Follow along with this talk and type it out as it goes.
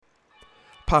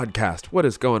Podcast. What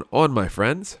is going on, my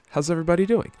friends? How's everybody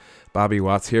doing? Bobby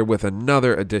Watts here with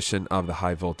another edition of the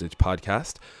High Voltage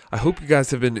Podcast. I hope you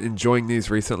guys have been enjoying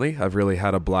these recently. I've really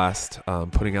had a blast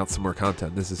putting out some more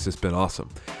content. This has just been awesome.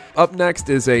 Up next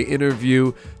is an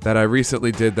interview that I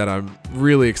recently did that I'm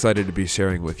really excited to be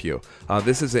sharing with you.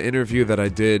 This is an interview that I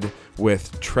did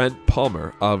with Trent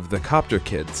Palmer of the Copter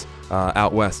Kids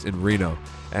out west in Reno.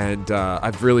 And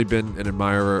I've really been an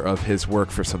admirer of his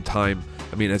work for some time.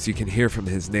 I mean, as you can hear from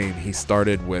his name, he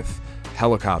started with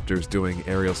helicopters doing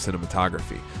aerial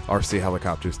cinematography, RC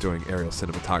helicopters doing aerial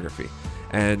cinematography.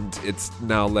 And it's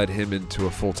now led him into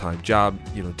a full-time job,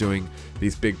 doing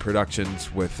these big productions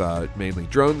with mainly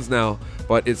drones now.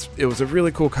 But it was a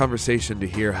really cool conversation to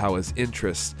hear how his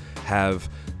interests have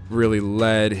really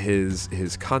led his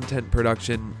content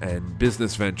production and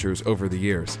business ventures over the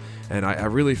years. And I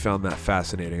really found that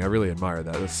fascinating. I really admire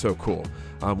that. That's so cool.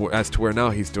 As to where now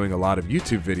he's doing a lot of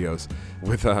YouTube videos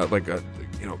with a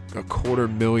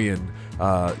 250,000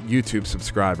 YouTube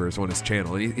subscribers on his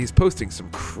channel. And he's posting some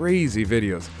crazy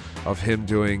videos of him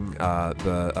doing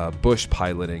the bush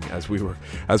piloting, as we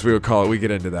would call it. We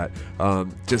get into that.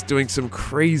 Just doing some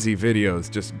crazy videos,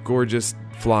 just gorgeous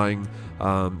flying,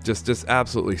 just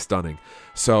absolutely stunning.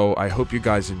 So I hope you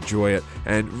guys enjoy it.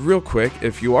 And real quick,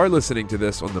 if you are listening to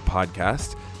this on the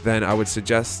podcast, then I would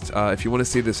suggest, if you want to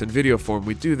see this in video form,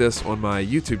 we do this on my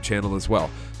YouTube channel as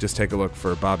well. Just take a look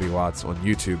for Bobby Watts on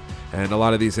YouTube. And a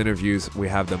lot of these interviews, we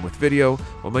have them with video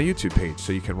on my YouTube page,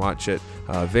 so you can watch it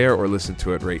there or listen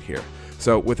to it right here.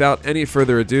 So without any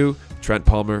further ado, Trent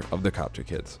Palmer of the Copter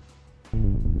Kids.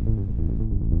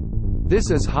 This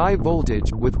is High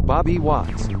Voltage with Bobby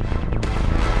Watts.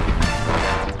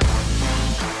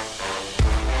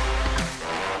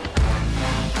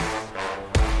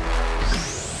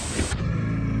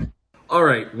 All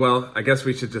right, well, I guess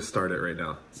we should just start it right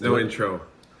now. No intro,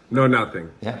 no nothing.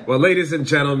 Yeah. Well, ladies and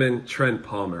gentlemen, Trent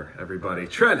Palmer, everybody.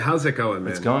 Trent, how's it going,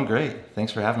 man? It's going great.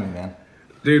 Thanks for having me, man.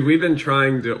 Dude, we've been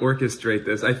trying to orchestrate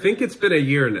this. I think it's been a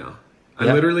year now. I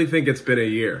literally think it's been a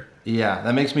year. Yeah,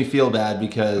 that makes me feel bad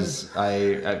because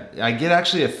I get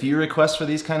actually a few requests for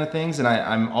these kind of things, and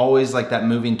I'm always like that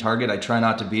moving target. I try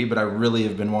not to be, but I really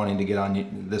have been wanting to get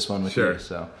on this one with you.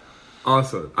 So.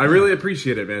 Awesome. I really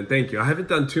appreciate it, man. Thank you. I haven't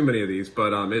done too many of these,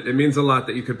 but it means a lot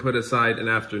that you could put aside an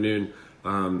afternoon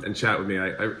and chat with me.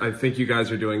 I think you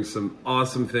guys are doing some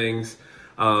awesome things.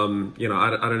 I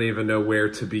don't even know where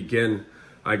to begin,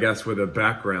 I guess, with a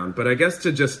background. But I guess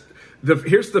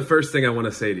here's the first thing I want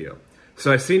to say to you.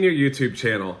 So I've seen your YouTube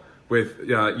channel with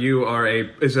you are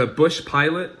is a bush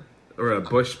pilot or a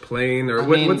bush plane or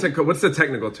what's it called? What's the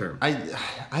technical term? I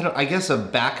guess a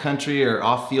backcountry or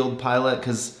off-field pilot,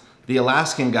 because the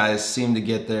Alaskan guys seem to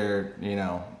get their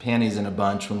panties in a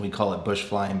bunch when we call it bush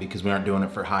flying because we aren't doing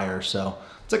it for hire. So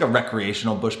it's like a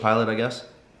recreational bush pilot, I guess.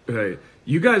 Hey,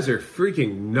 you guys are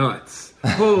freaking nuts.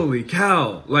 Holy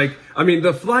cow.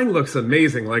 The flying looks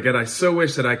amazing. And I so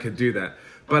wish that I could do that.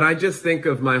 But I just think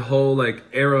of my whole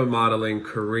aero modeling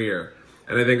career.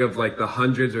 And I think of the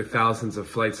hundreds or thousands of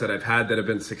flights that I've had that have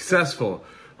been successful.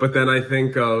 But then I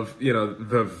think of,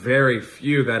 the very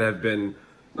few that have been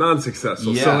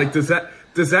non-successful. Yeah. So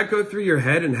does that go through your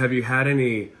head? And have you had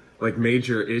any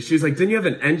major issues? Didn't you have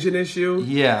an engine issue?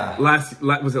 Yeah.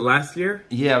 Was it last year?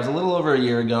 Yeah, it was a little over a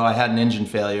year ago. I had an engine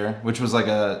failure, which was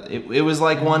it was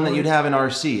like one that you'd have in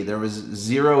RC. There was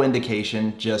zero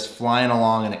indication, just flying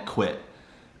along, and it quit.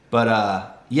 But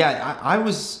I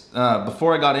was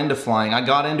before I got into flying, I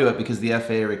got into it because the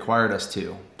FAA required us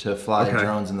to fly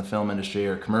drones in the film industry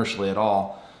or commercially at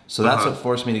all. So that's what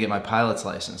forced me to get my pilot's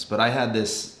license. But I had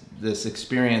this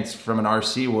experience from an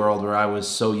RC world where I was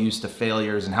so used to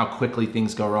failures and how quickly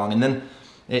things go wrong. And then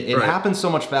it happens so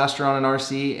much faster on an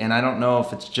RC, and I don't know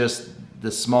if it's just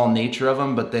the small nature of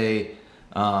them, but they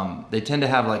tend to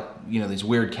have these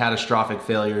weird catastrophic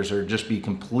failures or just be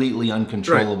completely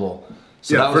uncontrollable. Right.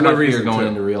 So that was my fear going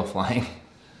into real flying.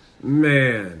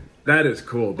 Man, that is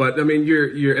cool. But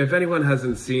you're if anyone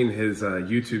hasn't seen his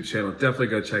YouTube channel, definitely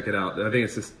go check it out. I think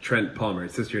it's just Trent Palmer.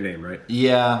 It's just your name, right?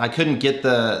 Yeah, I couldn't get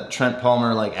the Trent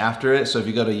Palmer after it. So if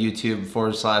you go to YouTube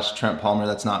 /Trent Palmer,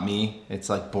 that's not me. It's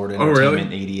Board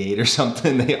Entertainment 88 or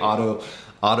something. They auto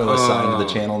assigned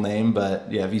the channel name.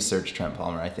 But yeah, if you search Trent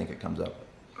Palmer, I think it comes up.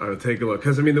 I'll take a look,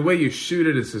 because the way you shoot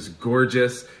it is just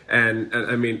gorgeous, and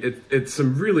it's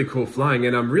some really cool flying,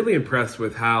 and I'm really impressed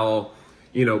with how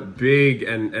big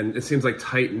and it seems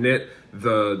tight knit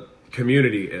the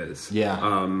community is. Yeah.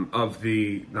 Of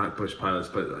the not bush pilots,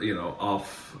 but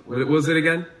off. What was it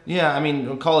again? Yeah,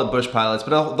 we'll call it bush pilots,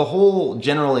 but the whole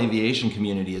general aviation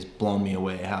community has blown me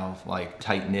away. How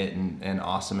tight knit and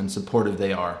awesome and supportive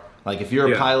they are. Like if you're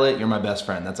a Yeah. pilot, you're my best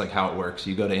friend. That's like how it works.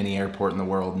 You go to any airport in the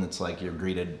world and it's like you're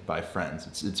greeted by friends.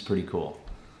 It's pretty cool.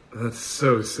 That's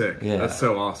so sick. Yeah. That's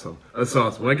so awesome. That's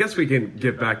awesome. Well, I guess we can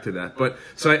get back to that. But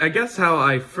so I guess how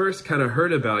I first kind of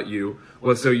heard about you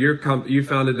was so you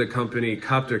founded the company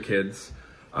Copter Kids.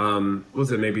 What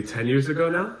was it maybe 10 years ago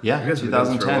now? Yeah, I guess we've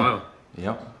done this for a 2010. while.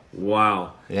 Yep.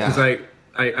 Wow. Yeah. Because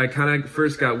I kind of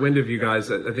first got wind of you guys.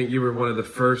 I think you were one of the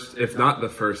first, if not the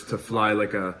first, to fly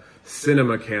like a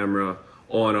cinema camera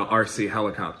on a RC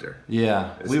helicopter. Yeah,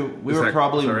 we were that-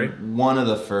 probably sorry? one of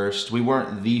the first. We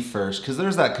weren't the first because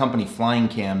there's that company Flying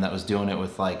Cam that was doing it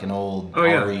with like an old Oh,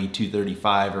 yeah.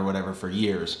 RE235 or whatever for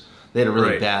years. They had a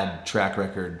really Right. bad track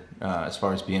record as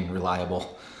far as being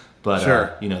reliable, but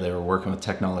Sure. they were working with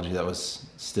technology that was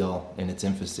still in its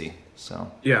infancy.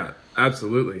 So Yeah,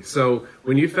 absolutely. So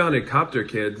when you founded Copter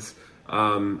Kids,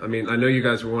 I mean, I know you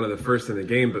guys were one of the first in the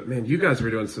game, but man, you guys were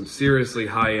doing some seriously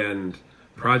high-end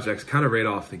projects kind of right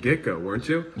off the get-go, weren't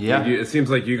you? Yeah. It seems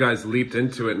like you guys leaped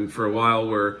into it and for a while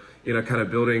were, kind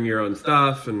of building your own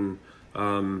stuff and I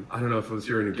don't know if it was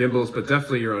your own gimbals, but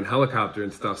definitely your own helicopter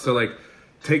and stuff. So like,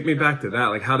 take me back to that.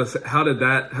 Like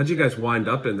how'd you guys wind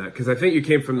up in that? Because I think you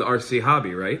came from the RC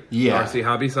hobby, right? Yeah. The RC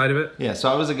hobby side of it? yeah, so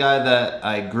I was a guy that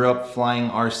I grew up flying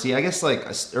RC. I guess like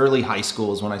early high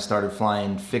school is when I started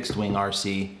flying fixed wing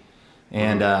RC.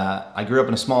 And I grew up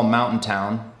in a small mountain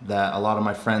town that a lot of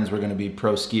my friends were going to be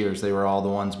pro skiers. They were all the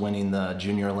ones winning the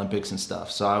Junior Olympics and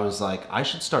stuff. So I was like, I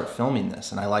should start filming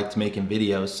this. And I liked making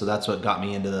videos. So that's what got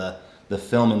me into the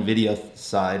film and video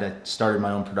side. I started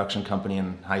my own production company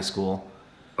in high school.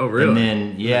 Oh, really? And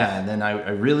then, and then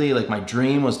I really, like, my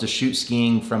dream was to shoot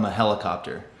skiing from a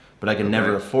helicopter, but I could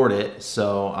never afford it.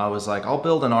 So I was like, I'll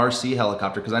build an RC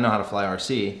helicopter because I know how to fly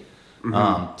RC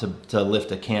to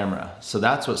lift a camera. So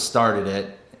that's what started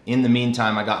it. In the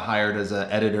meantime, I got hired as an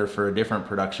editor for a different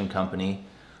production company.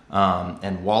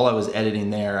 And while I was editing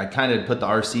there, I kind of put the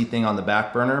RC thing on the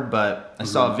back burner, but I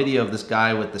saw a video of this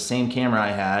guy with the same camera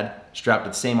I had, strapped to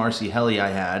the same RC heli I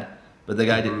had. But the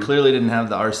guy clearly didn't have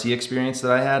the RC experience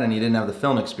that I had, and he didn't have the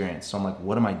film experience. So I'm like,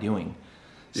 what am I doing?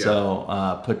 Yeah.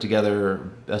 So put together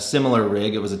a similar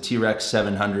rig. It was a T-Rex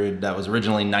 700 that was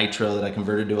originally nitro that I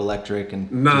converted to electric and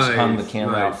just hung the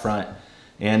camera out front.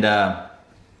 And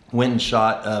went and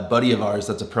shot a buddy of ours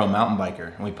that's a pro mountain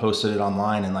biker. And we posted it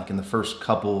online, and like in the first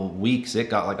couple weeks, it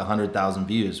got like 100,000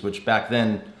 views, which back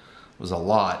then was a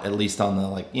lot, at least on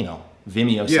the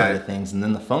Vimeo side of things. And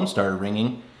then the phone started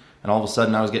ringing. And all of a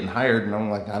sudden I was getting hired and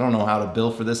I'm like, I don't know how to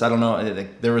bill for this. I don't know.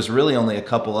 There was really only a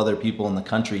couple other people in the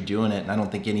country doing it. And I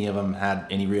don't think any of them had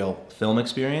any real film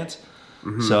experience.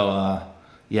 So,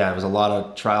 it was a lot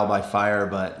of trial by fire,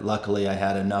 but luckily I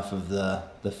had enough of the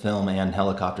film and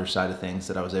helicopter side of things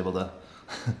that I was able to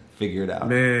figure it out.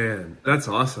 Man, that's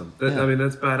awesome. I mean,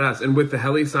 that's badass. And with the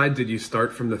heli side, did you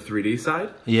start from the 3D side?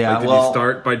 Yeah, Did you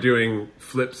start by doing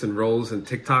flips and rolls and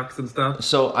TikToks and stuff?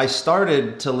 So I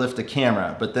started to lift a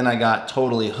camera, but then I got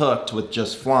totally hooked with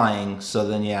just flying. So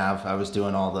then, I was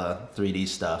doing all the 3D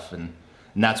stuff, and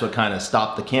that's what kind of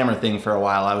stopped the camera thing for a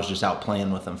while. I was just out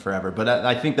playing with them forever. But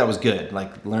I think that was good,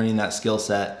 like learning that skill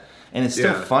set. And it's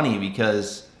still funny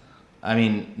because, I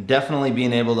mean, definitely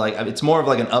being able to, it's more of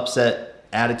like an upset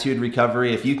attitude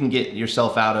recovery. If you can get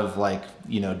yourself out of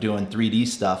doing 3D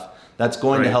stuff, that's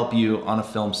going to help you on a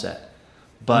film set.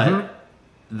 But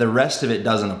the rest of it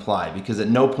doesn't apply, because at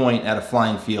no point at a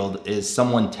flying field is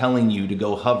someone telling you to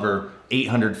go hover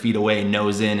 800 feet away,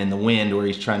 nose in the wind, or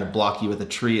he's trying to block you with a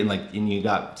tree, and you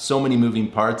got so many moving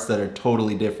parts that are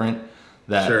totally different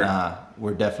that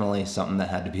were definitely something that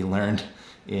had to be learned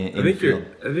in the field.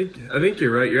 I think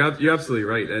you're right. You're absolutely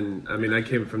right. And I mean, I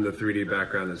came from the 3D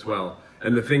background as well.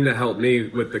 And the thing that helped me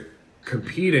with the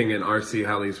competing in RC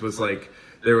helis was like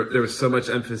there was so much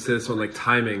emphasis on like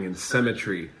timing and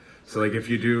symmetry. So like if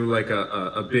you do like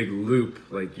a big loop,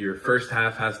 like your first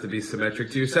half has to be symmetric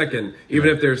to your second, even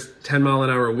if there's 10 mile an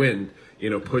hour wind,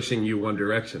 pushing you one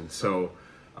direction. So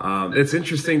it's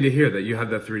interesting to hear that you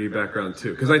have that 3D background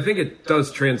too, because I think it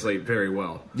does translate very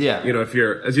well. Yeah. If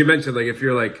you're, as you mentioned, like if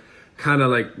you're like kind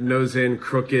of like nose in,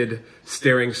 crooked,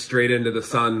 staring straight into the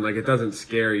sun, like it doesn't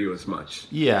scare you as much.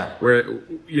 Yeah. Where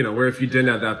if you didn't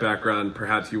have that background,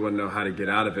 perhaps you wouldn't know how to get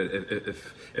out of it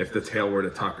if the tail were to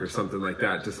tuck or something like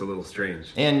that. Just a little strange.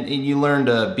 And you learn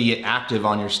to be active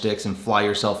on your sticks and fly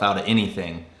yourself out of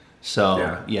anything.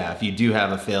 So if you do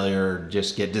have a failure or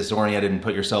just get disoriented and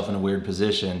put yourself in a weird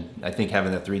position, I think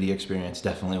having that 3D experience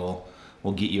definitely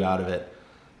will get you out of it.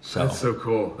 So that's so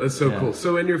cool. That's so cool.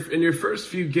 So in your first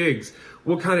few gigs,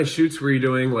 what kind of shoots were you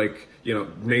doing? Like,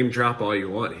 name drop all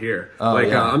you want here.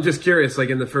 I'm just curious, like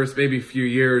in the first maybe few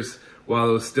years, while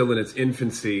it was still in its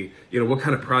infancy, what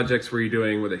kind of projects were you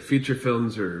doing? Were they feature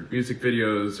films or music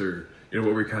videos, or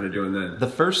what were you kind of doing then? The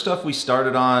first stuff we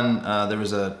started on, there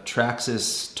was a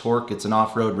Traxxas Torque. It's an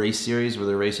off-road race series where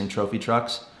they're racing trophy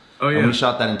trucks. Oh, yeah. And we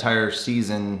shot that entire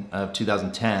season of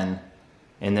 2010.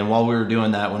 And then while we were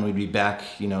doing that, when we'd be back,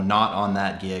 not on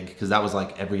that gig, because that was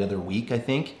like every other week, I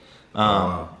think.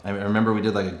 I remember we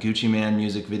did like a Gucci Mane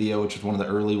music video, which was one of the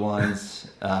early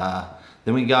ones.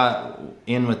 Then we got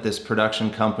in with this production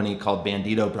company called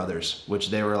Bandito Brothers, which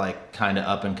they were like kind of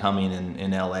up and coming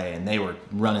in LA, and they were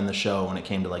running the show when it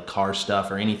came to like car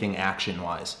stuff or anything action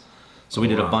wise. So we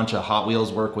did a bunch of Hot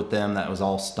Wheels work with them that was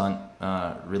all stunt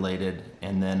related,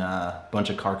 and then a bunch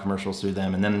of car commercials through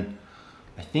them. And then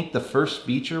I think the first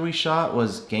feature we shot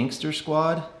was Gangster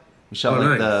Squad. We shot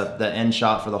the end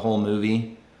shot for the whole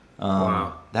movie.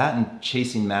 Wow. That and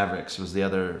Chasing Mavericks was the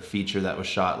other feature that was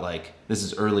shot, like, this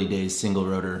is early days single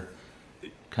rotor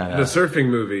kind of. The surfing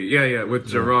movie, yeah, with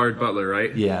Gerard Butler,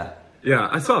 right? Yeah. Yeah,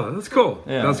 I saw that. That's cool.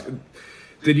 Yeah.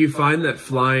 Did you find that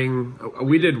flying?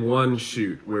 We did one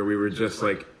shoot where we were just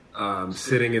like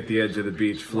sitting at the edge of the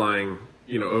beach, flying,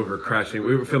 over crashing.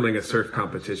 We were filming a surf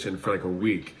competition for like a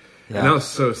week, and that was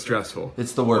so stressful.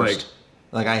 It's the worst.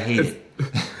 Like I hate it.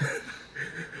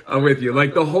 I'm with you.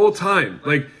 Like the whole time,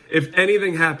 like if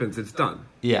anything happens, it's done.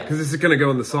 Yeah. Because this is going to go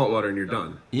in the salt water and you're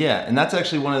done. Yeah, and that's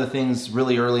actually one of the things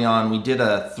really early on. We did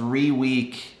a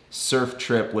 3-week surf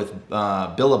trip with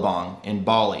Billabong in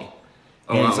Bali.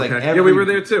 Oh, and it's like we were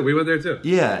there too. We went there too.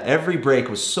 Yeah, every break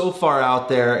was so far out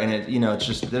there, and it's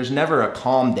just, there's never a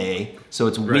calm day. So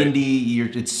it's windy,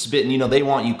 it's spitting, they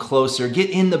want you closer. Get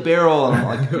in the barrel, and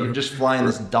like you're just flying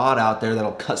this dot out there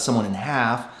that'll cut someone in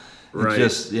half. Right. It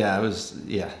was.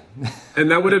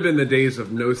 And that would have been the days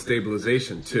of no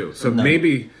stabilization too. So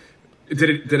maybe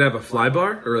did it have a fly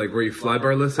bar, or like were you fly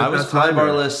barless at that time? I was fly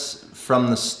barless from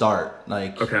the start.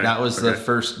 Like that was the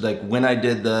first, like when I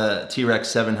did the T-Rex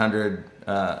 700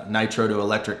 nitro to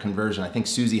electric conversion. I think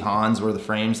Susie Hans were the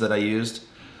frames that I used.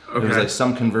 It was like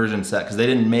some conversion set because they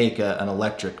didn't make an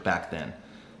electric back then.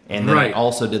 And then I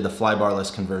also did the fly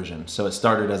barless conversion. So it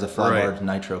started as a fly bar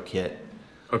nitro kit.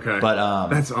 Okay. But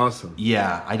that's awesome.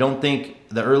 Yeah, I don't think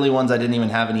the early ones I didn't even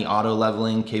have any auto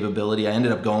leveling capability. I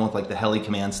ended up going with like the Heli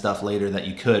Command stuff later that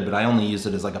you could, but I only used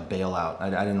it as like a bailout. I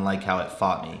didn't like how it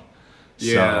fought me.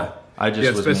 Yeah. So I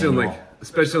just was manual.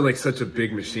 Especially on like such a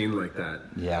big machine like that.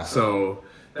 Yeah. So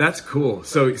that's cool.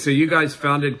 So you guys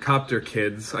founded Copter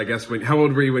Kids, I guess. How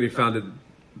old were you when you founded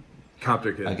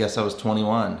Copter Kids? I guess I was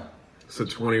 21. So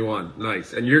 21,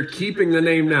 nice. And you're keeping the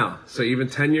name now. So even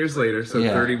 10 years later,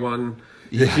 31.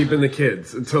 You're keeping the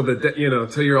kids until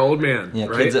until you're an old man. Yeah,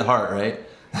 right? Kids at heart, right?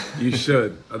 You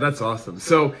should. Oh, that's awesome.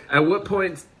 So, at what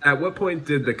point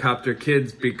did the Copter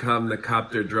Kids become the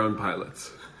Copter Drone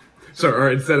Pilots? So,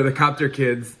 or instead of the Copter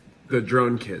Kids, the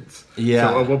Drone Kids.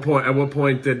 Yeah. So, at what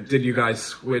point did you guys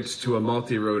switch to a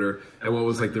multi-rotor, and what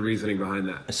was like the reasoning behind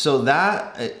that? So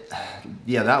that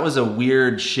was a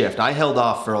weird shift. I held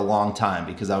off for a long time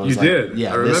because I was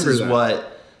this is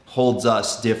what holds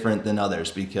us different than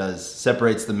others, because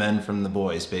separates the men from the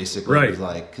boys, basically. Right. It was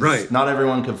like, not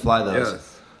everyone could fly those.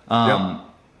 Yes.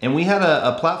 And we had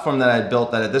a platform that I had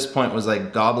built that at this point was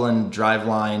like Goblin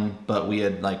driveline, but we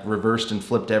had like reversed and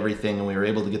flipped everything, and we were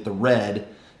able to get the red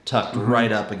tucked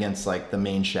right up against like the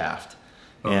main shaft.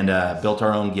 And built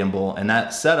our own gimbal. And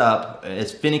that setup,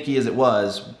 as finicky as it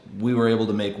was, we were able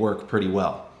to make work pretty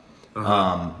well.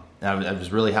 I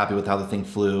was really happy with how the thing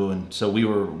flew, and so we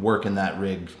were working that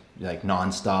rig like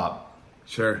nonstop.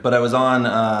 Sure. But I was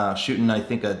on shooting, I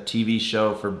think, a TV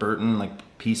show for Burton, like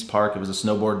Peace Park. It was a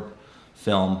snowboard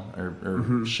film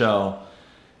or show,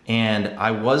 and I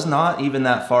was not even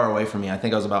that far away from me. I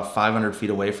think I was about 500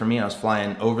 feet away from me. I was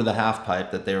flying over the half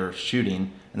pipe that they were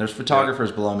shooting, and there's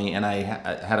photographers below me, and I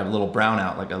had a little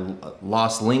brownout, like a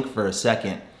lost link for a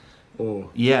second. Oh.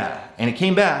 Yeah, and it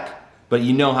came back. But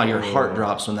you know how your heart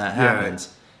drops when that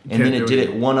happens. And then it did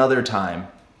it one other time.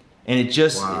 And it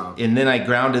just, and then I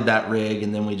grounded that rig,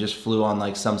 and then we just flew on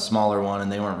like some smaller one,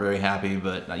 and they weren't very happy.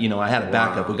 But, I had a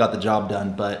backup. We got the job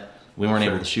done, but we weren't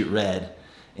able to shoot red.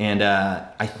 And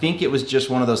I think it was just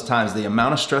one of those times, the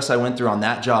amount of stress I went through on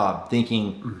that job,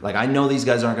 thinking, like, I know these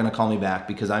guys aren't going to call me back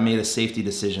because I made a safety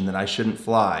decision that I shouldn't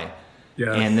fly.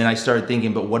 Yes. And then I started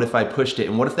thinking, but what if I pushed it?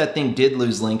 And what if that thing did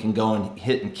lose link and go and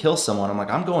hit and kill someone? I'm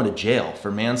like, I'm going to jail for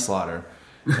manslaughter.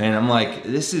 And I'm like,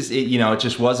 this is, it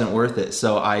just wasn't worth it.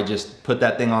 So I just put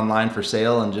that thing online for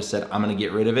sale and just said, I'm going to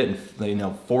get rid of it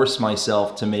and, force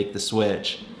myself to make the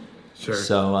switch. Sure.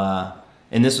 So,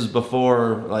 And this was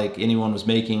before like anyone was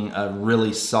making a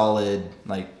really solid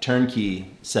like turnkey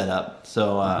setup.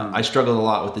 So I struggled a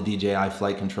lot with the DJI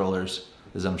flight controllers,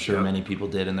 as I'm sure many people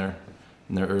did in their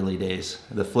early days.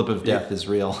 The flip of death is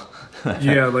real.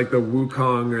 Yeah, like the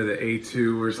Wukong or the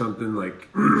A2 or something like.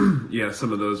 Yeah,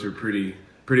 some of those are pretty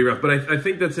rough. But I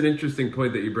think that's an interesting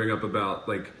point that you bring up about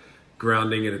like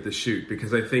grounding it at the shoot,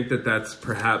 because I think that that's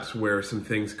perhaps where some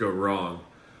things go wrong,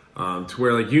 to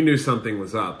where like you knew something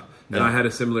was up. And I had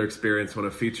a similar experience when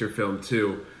a feature film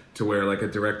too, to where like a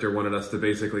director wanted us to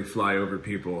basically fly over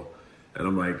people. And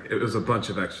I'm like, it was a bunch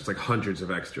of extras, like hundreds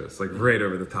of extras, like right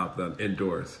over the top of them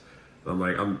indoors. I'm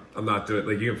like, I'm not doing,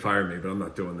 like, you can fire me, but I'm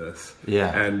not doing this.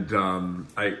 Yeah. And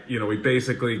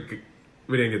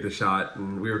we didn't get the shot,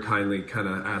 and we were kindly kind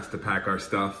of asked to pack our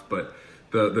stuff. But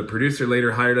the producer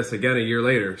later hired us again a year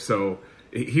later. So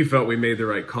he felt we made the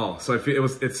right call. So I feel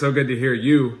it's so good to hear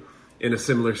you in a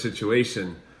similar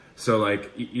situation. So, like,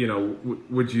 is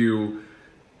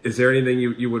there anything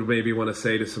you would maybe want to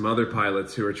say to some other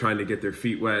pilots who are trying to get their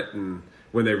feet wet, and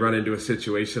when they run into a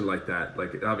situation like that,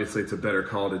 like, obviously it's a better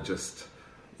call to just,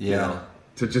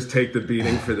 to just take the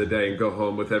beating for the day and go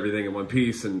home with everything in one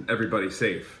piece and everybody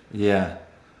safe. Yeah.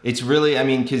 It's really, I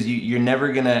mean, because you're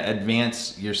never going to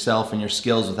advance yourself and your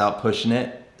skills without pushing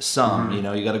it.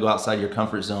 You got to go outside your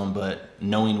comfort zone, but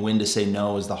knowing when to say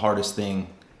no is the hardest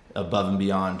thing above and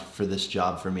beyond for this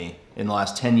job for me. In the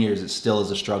last 10 years, it still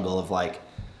is a struggle of like,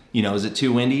 is it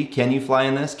too windy? Can you fly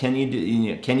in this? Can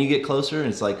you get closer? And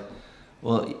it's like,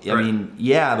 well, I mean,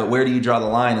 yeah, but where do you draw the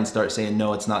line and start saying,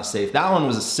 no, it's not safe? That one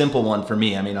was a simple one for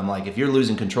me. I mean, I'm like, if you're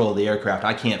losing control of the aircraft,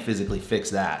 I can't physically fix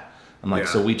that. I'm like,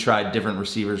 so we tried different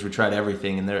receivers, we tried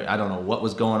everything, and I don't know what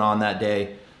was going on that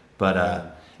day, but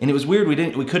and it was weird.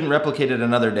 We couldn't replicate it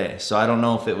another day, so I don't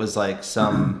know if it was like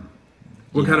some.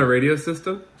 What kind of radio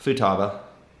system? Futaba.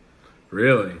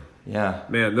 Really? Yeah.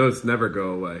 Man, those never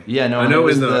go away. Yeah, no. I know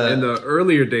in the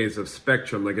earlier days of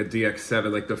Spectrum, like a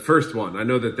DX7, like the first one, I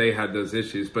know that they had those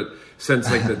issues, but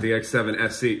since like the DX7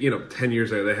 SC, 10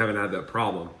 years ago, they haven't had that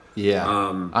problem. Yeah.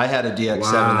 I had a DX7.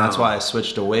 Wow. That's why I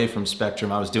switched away from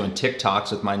Spectrum. I was doing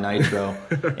TikToks with my Nitro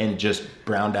and it just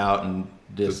browned out and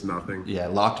just nothing. Yeah,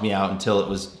 locked me out until it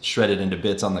was shredded into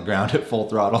bits on the ground at full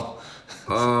throttle.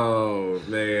 Oh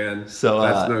man, so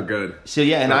that's no good. So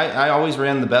yeah, and I always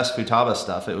ran the best Futaba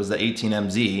stuff. It was the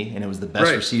 18MZ, and it was the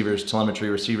best telemetry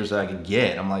receivers that I could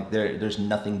get. I'm like, there's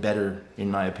nothing better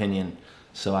in my opinion.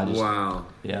 So I just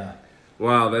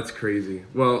wow, that's crazy.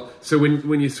 Well, so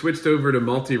when you switched over to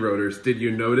multi-rotors, did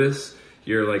you notice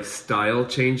your like style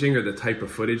changing or the type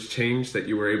of footage change that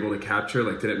you were able to capture?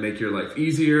 Like, did it make your life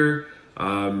easier?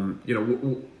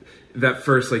 That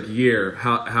first like year,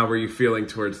 how were you feeling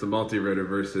towards the multi-rotor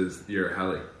versus your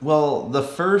heli? Well, the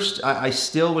first, I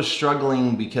still was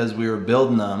struggling because we were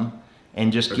building them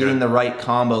and just getting the right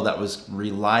combo that was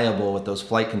reliable with those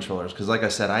flight controllers. Because like I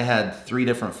said, I had 3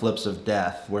 different flips of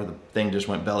death where the thing just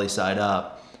went belly side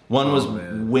up. One was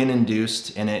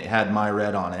wind-induced and it had my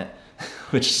red on it,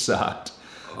 which sucked.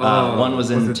 One was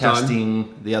in testing.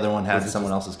 Done? The other one had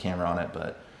someone else's camera on it,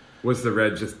 but... Was the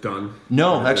red just done?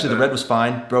 No, actually the red was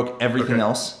fine. Broke everything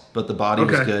else, but the body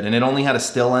was good. And it only had a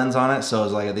still lens on it, so I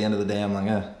was like, at the end of the day, I'm like,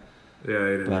 Yeah, I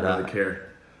didn't really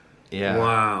care. Yeah.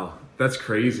 Wow, that's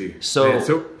crazy.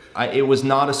 So it was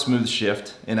not a smooth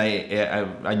shift, and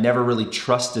I never really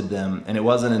trusted them. And it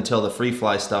wasn't until the free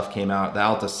fly stuff came out, the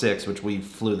Alta 6, which we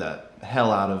flew the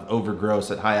hell out of over gross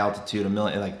at high altitude,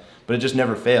 but it just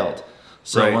never failed.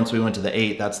 So once we went to the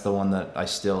 8, that's the one that I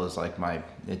still is like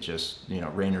it just,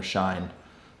 rain or shine,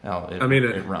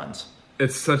 it runs.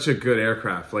 It's such a good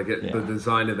aircraft. Like the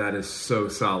design of that is so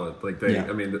solid. Like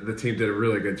the team did a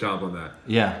really good job on that.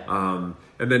 Yeah.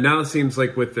 And then now it seems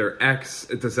like with their X,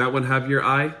 does that one have your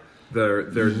eye?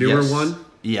 Their newer one?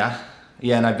 Yeah.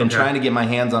 Yeah, and I've been trying to get my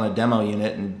hands on a demo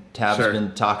unit, and Tab's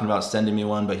been talking about sending me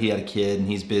one, but he had a kid and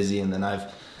he's busy, and then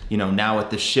I've now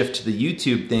with the shift to the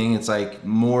YouTube thing, it's like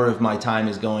more of my time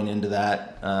is going into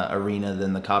that arena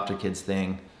than the Copter Kids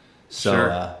thing.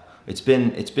 So it's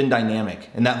been dynamic,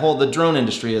 and the drone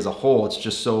industry as a whole, it's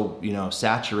just so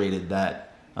saturated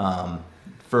that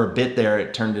for a bit there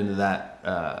it turned into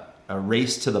that a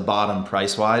race to the bottom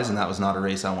price wise, and that was not a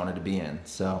race I wanted to be in.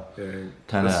 So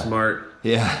kind of smart.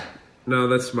 Yeah. No,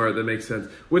 that's smart. That makes sense.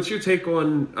 What's your take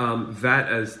on that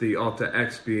as the Alta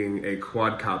X being a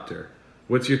quadcopter?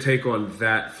 What's your take on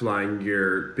that flying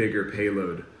your bigger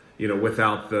payload,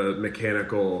 without the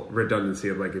mechanical redundancy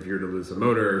of like if you were to lose a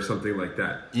motor or something like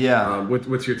that? Yeah.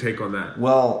 What's your take on that?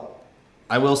 Well,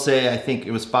 I will say I think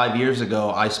it was 5 years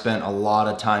ago I spent a lot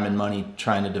of time and money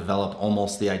trying to develop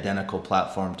almost the identical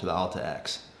platform to the Alta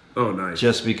X. Oh, nice.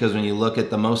 Just because when you look at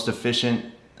the most efficient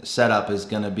setup is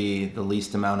going to be the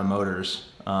least amount of motors.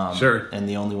 Sure. And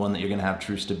the only one that you're going to have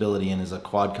true stability in is a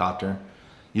quadcopter.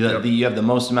 You Yep. you have the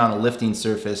most amount of lifting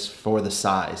surface for the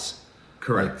size.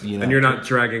 Correct. Like, you know, and you're not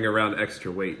dragging around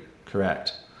extra weight.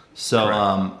 Correct. So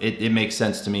Correct. it makes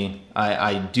sense to me.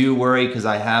 I do worry because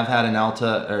I have had an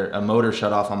Alta or a motor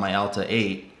shut off on my Alta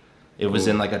 8. It was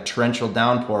in like a torrential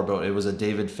downpour, but it was a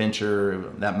David Fincher,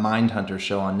 that Mindhunter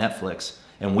show on Netflix.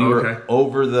 And we were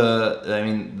over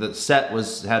the set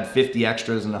had 50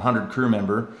 extras and 100 crew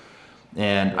member.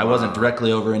 And I wasn't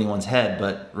directly over anyone's head,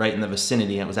 but right in the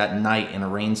vicinity. It was at night in a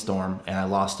rainstorm, and I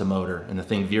lost a motor. And the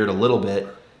thing veered a little bit,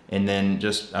 and then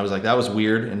I was like, that was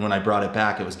weird. And when I brought it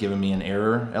back, it was giving me an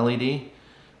error LED.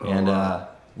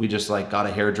 We just like got a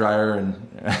hairdryer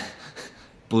and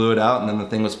blew it out, and then the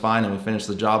thing was fine, and we finished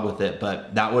the job with it.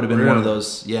 But that would have been one of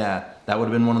those, that would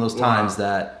have been one of those times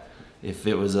that if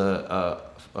it was a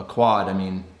quad, I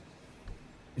mean.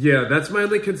 Yeah, that's my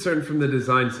only concern from the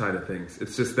design side of things.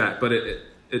 It's just that, but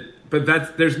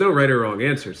there's no right or wrong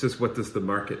answer. It's just what does the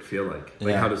market feel like?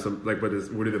 Like how does what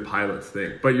do the pilots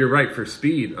think? But you're right, for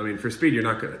speed. I mean, for speed, you're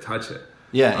not going to touch it.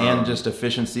 Yeah, and just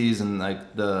efficiencies and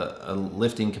like the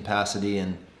lifting capacity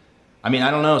and. I mean,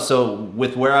 I don't know. So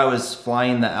with where I was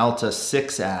flying the Alta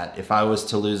 6 at, if I was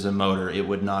to lose a motor, it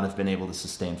would not have been able to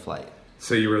sustain flight.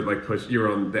 So you were like you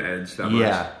were on the edge that much.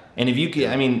 Yeah, and if you could,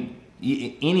 I mean,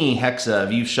 any Hexa,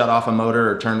 if you shut off a motor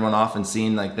or turned one off and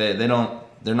seen like they're not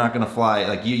going to fly.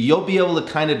 Like you'll be able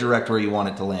to kind of direct where you want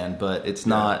it to land, but it's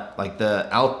not like the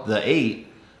 8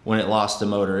 when it lost a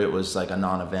motor, it was like a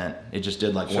non-event. It just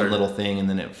did like one little thing and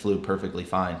then it flew perfectly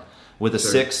fine. With a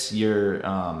 6,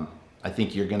 I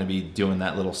think you're going to be doing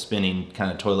that little spinning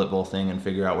kind of toilet bowl thing and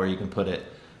figure out where you can put it.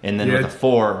 And then with a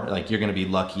 4, like you're going to be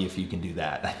lucky if you can do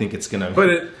that. I think it's going to.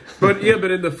 But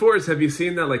in the 4s, have you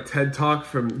seen that like TED Talk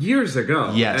from years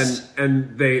ago? Yes.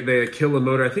 And they kill a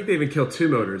motor. I think they even kill 2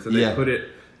 motors and they put it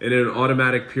in an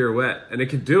automatic pirouette, and it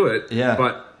can do it. Yeah.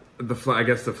 But I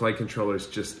guess the flight controllers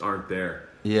just aren't there.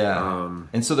 Yeah.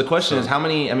 And so the question is, how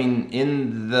many, I mean,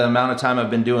 in the amount of time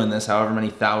I've been doing this, however many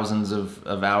thousands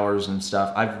of hours and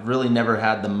stuff, I've really never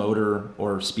had the motor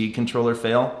or speed controller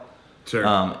fail.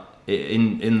 Sure.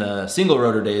 In the single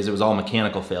rotor days, it was all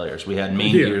mechanical failures. We had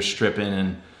main gears stripping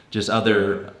and just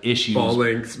other issues. Ball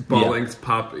links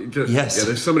pop. Yes. Yeah,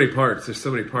 there's so many parts. On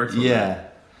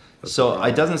that. So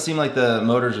it doesn't seem like the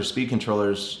motors or speed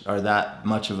controllers are that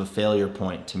much of a failure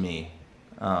point to me.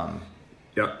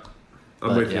 Yep.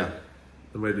 I'm with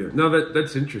you. No,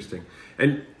 that's interesting.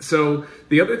 And so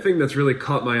the other thing that's really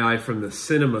caught my eye from the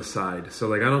cinema side, so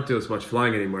like I don't do as much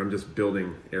flying anymore. I'm just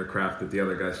building aircraft that the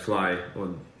other guys fly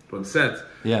on sets.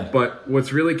 Yeah. But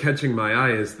what's really catching my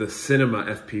eye is the cinema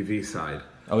FPV side.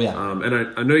 Oh, yeah. And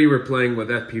I know you were playing with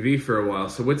FPV for a while.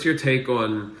 So what's your take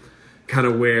on kind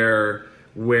of where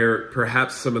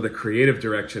perhaps some of the creative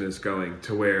direction is going,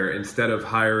 to where instead of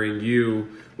hiring you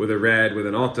with a Red, with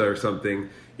an Alta or something,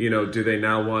 do they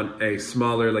now want a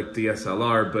smaller like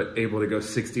DSLR but able to go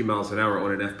 60 miles an hour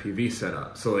on an FPV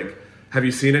setup? So like, have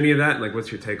you seen any of that? And like,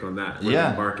 what's your take on that?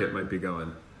 Where the market might be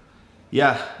going?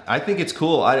 Yeah, I think it's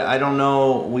cool. I don't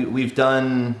know. I've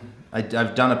done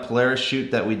a Polaris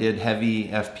shoot that we did heavy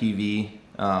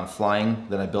FPV flying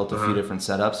that I built a few different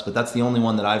setups, but that's the only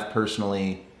one that I've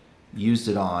personally used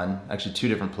it on. Actually, 2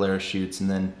 different Polaris shoots, and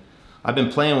then I've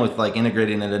been playing with like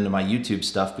integrating it into my YouTube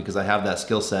stuff because I have that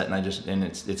skill set, and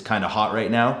it's kind of hot right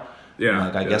now. Yeah,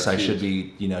 like I guess I should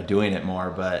be doing it more,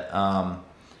 but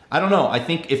I don't know. I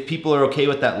think if people are okay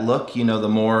with that look, the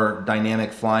more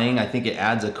dynamic flying, I think it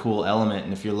adds a cool element.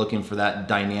 And if you're looking for that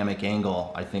dynamic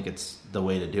angle, I think it's the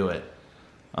way to do it.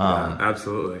 Yeah,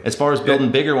 absolutely. As far as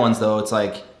building bigger ones, though, it's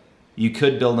like you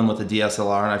could build them with a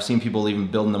DSLR, and I've seen people even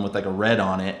building them with like a Red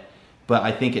on it. But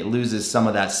I think it loses some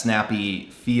of that snappy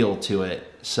feel to it.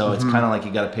 So it's kind of like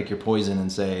you got to pick your poison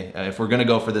and say, if we're going to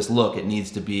go for this look, it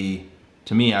needs to be,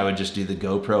 to me, I would just do the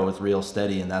GoPro with Real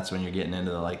Steady, and that's when you're getting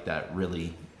into like that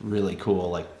really, really cool,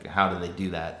 like how do they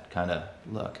do that kind of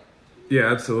look. Yeah,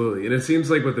 absolutely. And it seems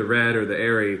like with the Red or the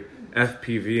Airy,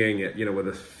 FPVing it, with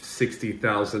a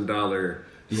 $60,000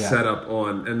 setup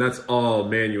on, and that's all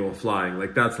manual flying.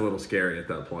 Like that's a little scary at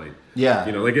that point. Yeah.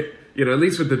 At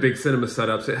least with the big cinema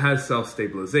setups, it has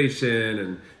self-stabilization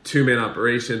and 2-man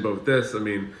operation. But with this, I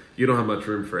mean, you don't have much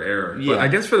room for error. Yeah. But I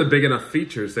guess for the big enough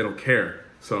features, they don't care.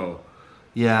 So.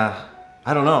 Yeah,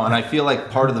 I don't know. And I feel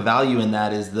like part of the value in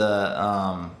that is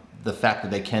the fact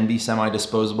that they can be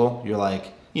semi-disposable. You're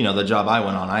like, the job I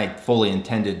went on, I fully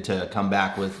intended to come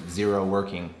back with 0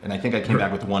 working. And I think I came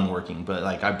back with 1 working, but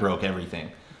like I broke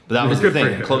everything. But that was the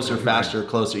thing. Closer, faster,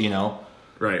 closer,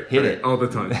 Right. Hit right. it. All the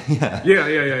time. Yeah.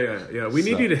 Yeah. We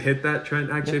need So- you to hit that,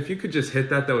 Trent. Actually, if you could just hit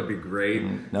that would be great.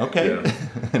 Okay.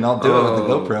 Yeah. And I'll do it with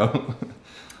the Oh. GoPro.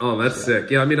 Oh, that's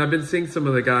sick. Yeah, I mean, I've been seeing some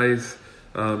of the guys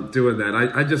doing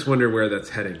that. I just wonder where that's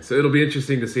heading. So it'll be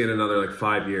interesting to see in another like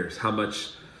 5 years how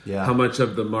much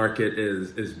of the market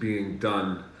is being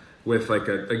done with like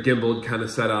a gimbal kind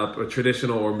of setup, a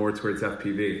traditional or more towards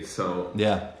FPV. So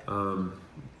Yeah.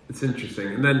 it's interesting.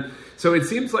 And then, so it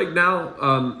seems like now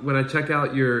when I check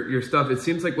out your stuff, it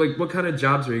seems like what kind of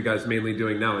jobs are you guys mainly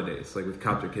doing nowadays? Like with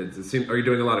Copter Kids, are you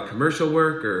doing a lot of commercial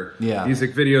work or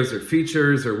music videos or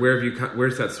features, or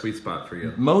where's that sweet spot for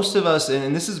you? Most of us,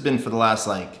 and this has been for the last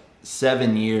like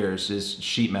 7 years, is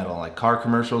sheet metal. Like car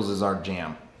commercials is our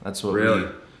jam. That's what Really?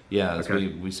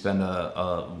 we spend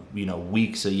a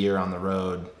weeks a year on the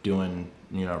road doing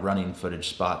running footage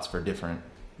spots for different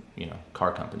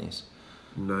car companies.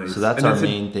 Nice. So that's our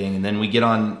main thing, and then we get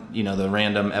on the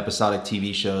random episodic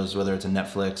TV shows, whether it's a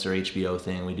Netflix or HBO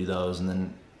thing. We do those, and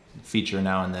then feature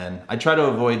now and then. I try to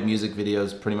avoid music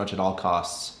videos pretty much at all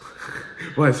costs.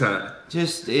 Why is that?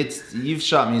 Just you've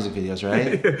shot music videos,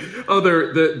 right? Oh,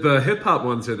 the hip hop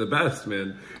ones are the best,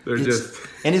 man.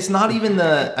 And it's not even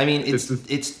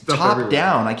it's top everywhere.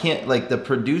 down. I can't, like, the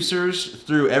producers,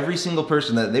 through every single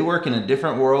person, that they work in a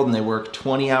different world, and they work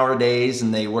 20-hour days,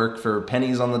 and they work for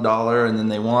pennies on the dollar, and then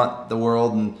they want the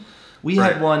world. And we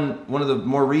had one of the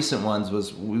more recent ones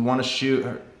was, we want to shoot,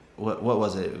 what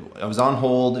was it? I was on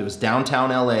hold. It was downtown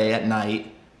LA at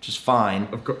night, which is fine.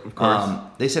 Of course.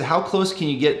 They said, how close can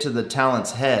you get to the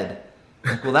talent's head?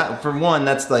 Like, well, that, for one,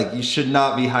 that's like, you should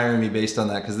not be hiring me based on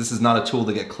that, because this is not a tool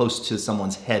to get close to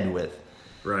someone's head with.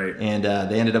 Right. And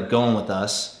they ended up going with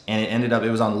us, and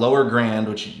it was on Lower Grand,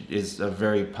 which is a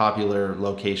very popular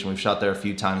location. We've shot there a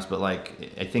few times, but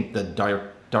like, I think the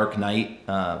Dark Knight,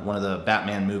 one of the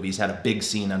Batman movies, had a big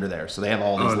scene under there. So they have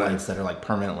all these lights that are like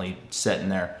permanently set in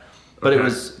there. But it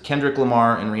was Kendrick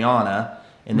Lamar and Rihanna,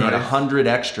 and they had 100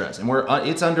 extras, and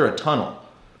it's under a tunnel.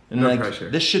 And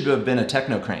this should have been a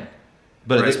techno crane.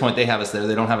 But at this point, they have us there.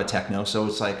 They don't have a techno, so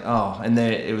it's like,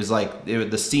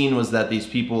 the scene was that these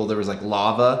people, there was like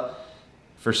lava.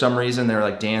 For some reason, they were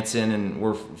like dancing, and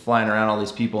we're flying around all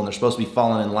these people, and they're supposed to be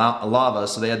falling in lava.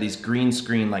 So they had these green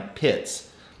screen like pits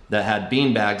that had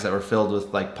bean bags that were filled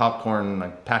with like popcorn,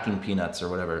 like packing peanuts or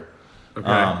whatever.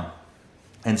 Okay.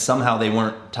 And somehow they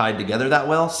weren't tied together that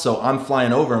well. So I'm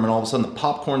flying over them, and all of a sudden the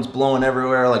popcorn's blowing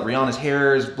everywhere. Like Rihanna's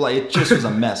hair is it just was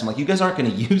a mess. I'm like, you guys aren't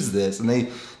going to use this. And they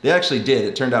actually did.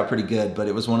 It turned out pretty good, but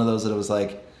it was one of those that it was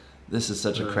like, this is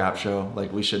such a crap show.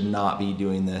 Like, we should not be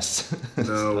doing this.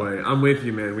 No way. I'm with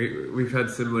you, man. We've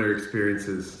had similar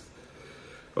experiences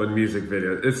on music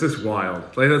videos. It's just wild.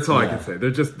 Like, that's all I can say.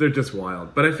 They're just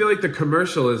wild. But I feel like the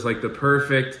commercial is like the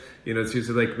perfect, it's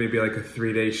usually like maybe like a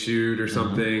 3-day shoot or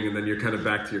something, and then you're kind of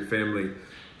back to your family.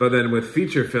 But then with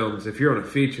feature films, if you're on a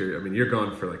feature, I mean, you're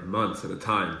gone for like months at a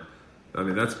time. I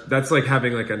mean, that's like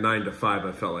having like a 9 to 5,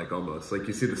 I felt like, almost. Like,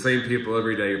 you see the same people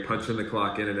every day, you're punching the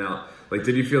clock in and out. Like,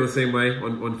 did you feel the same way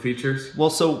on features? Well,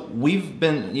 so we've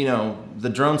been, the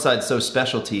drone side's so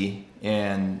specialty,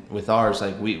 and with ours,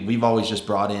 like, we've always just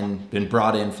been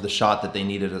brought in for the shot that they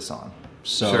needed us on.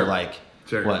 So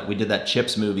we did that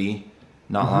Chips movie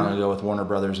not long ago with Warner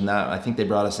Brothers, and that, I think they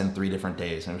brought us in 3 different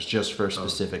days, and it was just for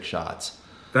specific shots.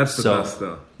 That's the best,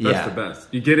 though. That's the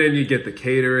best. You get in, you get the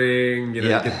catering, you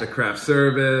get the craft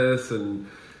service, and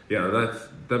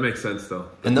that makes sense, though.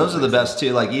 And those are the best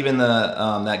too. Like, even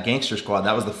the that Gangster Squad,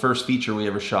 that was the first feature we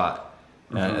ever shot.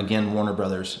 Again, Warner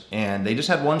Brothers, and they just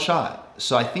had one shot.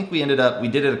 So I think we did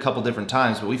it a couple different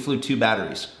times, but we flew 2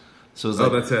 batteries. So it was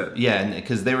like, that's it. Yeah, and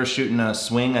because they were shooting a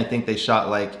swing, I think they shot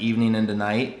like evening into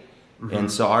night,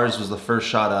 and so ours was the first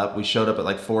shot up. We showed up at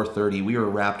like 4:30. We were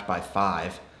wrapped by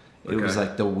 5. It was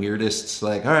like the weirdest,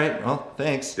 like, all right, well,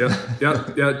 thanks. Yeah.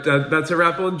 That's a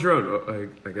wrap on drone. Oh,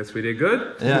 I guess we did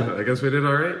good. Yeah. I guess we did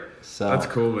all right. So that's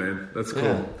cool, man. That's cool.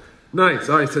 Yeah. Nice.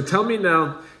 All right. So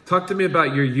talk to me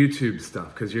about your YouTube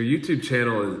stuff, because your YouTube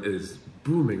channel is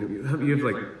booming. You have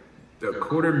like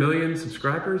 250,000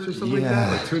 subscribers or something like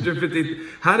that, like 250.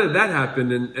 How did that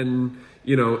happen? And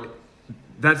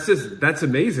that's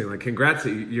amazing. Like, congrats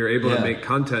that you're able to make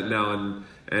content now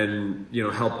and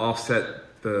help offset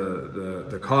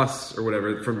the costs or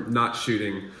whatever from not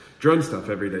shooting drone stuff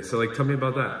every day. So, like, tell me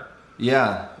about that.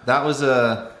 Yeah, that was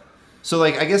so,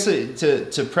 like, I guess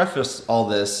to preface all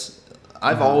this,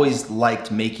 I've always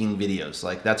liked making videos.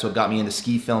 Like, that's what got me into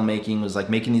ski filmmaking, was like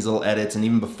making these little edits. And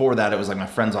even before that, it was like my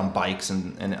friends on bikes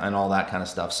and all that kind of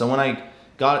stuff. So when I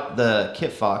got the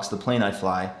Kit Fox, the plane I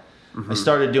fly, I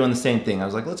started doing the same thing. I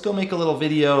was like, let's go make a little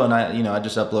video, and I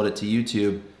just upload it to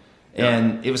YouTube.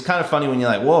 And it was kind of funny when you're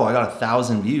like, whoa, I got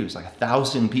 1,000 views, like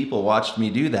 1,000 people watched me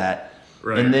do that.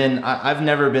 Right. And then I've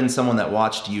never been someone that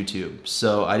watched YouTube,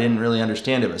 so I didn't really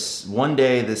understand it. But one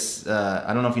day, this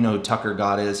I don't know if you know who Tucker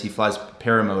Gott is. He flies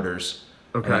paramotors.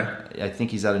 Okay. I think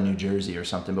he's out of New Jersey or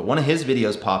something. But one of his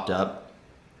videos popped up,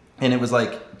 and it was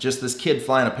like just this kid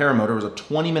flying a paramotor. It was a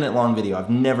 20-minute long video.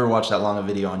 I've never watched that long a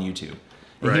video on YouTube.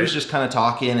 And Right. he was just kind of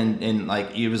talking, and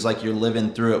like it was like you're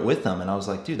living through it with them. And I was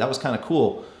like, dude, that was kind of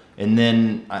cool. And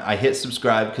then I hit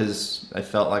subscribe because I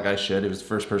felt like I should. It was the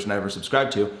first person I ever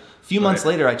subscribed to. A few months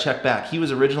later, I checked back. He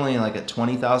was originally like at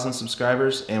 20,000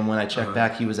 subscribers, and when I checked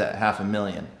back, he was at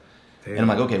 500,000. Damn. And I'm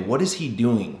like, okay, what is he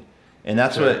doing? And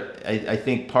that's what I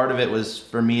think part of it was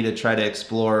for me to try to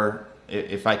explore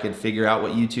if I could figure out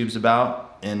what YouTube's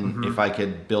about, and if I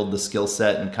could build the skill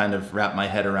set and kind of wrap my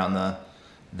head around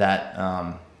that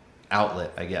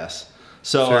outlet, I guess.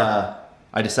 So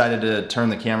I decided to turn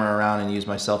the camera around and use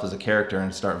myself as a character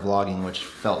and start vlogging, which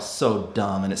felt so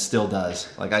dumb, and it still does.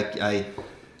 Like I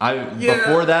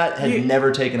before that had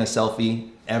never taken a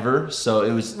selfie ever, so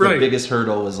it was the biggest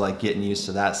hurdle was like getting used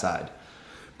to that side.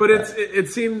 But it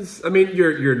seems, I mean,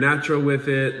 you're natural with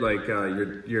it, like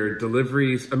your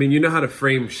deliveries. I mean, you know how to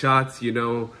frame shots, you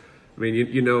know. I mean,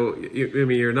 I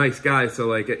mean, you're a nice guy, so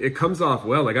like it comes off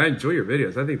well. Like I enjoy your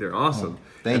videos. I think they're awesome.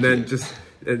 Thank you.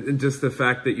 Then just the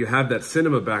fact that you have that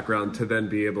cinema background to then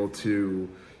be able to,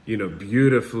 you know,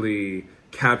 beautifully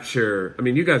capture. I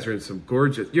mean, you guys are in some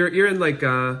gorgeous. You're in like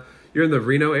you're in the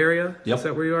Reno area. Yep. Is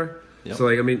that where you are? Yep. So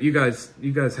like, I mean, you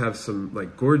guys have some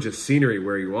like gorgeous scenery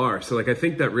where you are. So like, I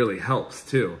think that really helps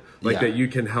too. Like that you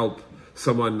can help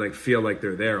someone like feel like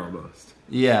they're there almost.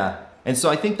 Yeah. And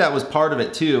so I think that was part of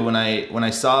it too. When I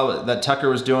saw that Tucker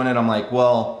was doing it, I'm like,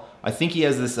 well, I think he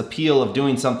has this appeal of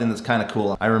doing something that's kind of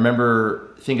cool. I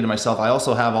remember thinking to myself, I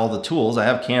also have all the tools. I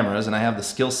have cameras and I have the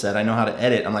skill set. I know how to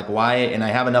edit. I'm like, why? And I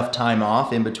have enough time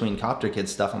off in between Copter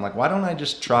Kids stuff. I'm like, why don't I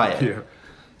just try it? Yeah.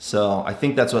 So I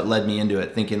think that's what led me into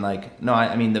it, thinking like, no,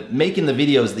 I mean, making the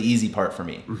video is the easy part for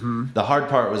me. The hard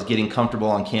part was getting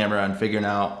comfortable on camera and figuring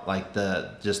out like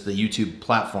just the YouTube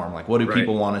platform. Like, what do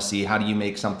people want to see? How do you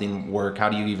make something work? How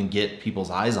do you even get people's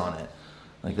eyes on it?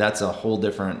 Like, that's a whole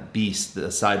different beast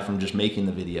aside from just making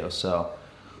the video. So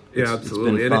yeah,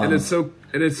 absolutely. And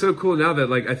it's so cool now that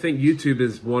like I think YouTube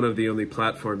is one of the only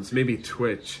platforms, maybe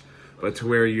Twitch, but to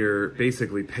where you're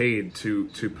basically paid to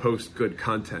post good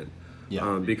content.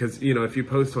 Yeah. Because, you know, if you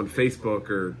post on Facebook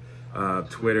or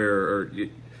Twitter or,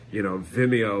 you know,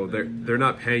 Vimeo, they're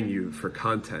not paying you for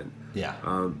content. Yeah.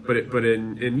 But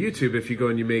in YouTube, if you go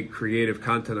and you make creative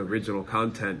content, original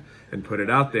content, and put it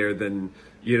out there, then,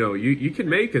 you know, you can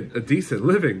make a decent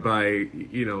living by,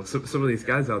 you know, some of these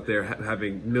guys out there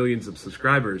having millions of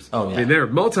subscribers. Oh, yeah. I mean, they're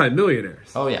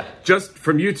multi-millionaires. Oh, yeah. Just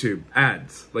from YouTube,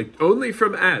 ads. Like, only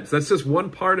from ads. That's just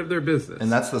one part of their business.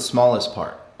 And that's the smallest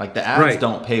part. Like, the ads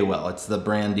don't pay well. It's the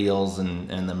brand deals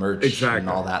and the merch and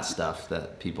all that stuff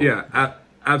that people... Yeah,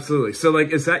 absolutely. So,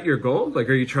 like, is that your goal? Like,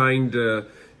 are you trying to...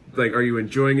 Like, are you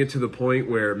enjoying it to the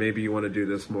point where maybe you want to do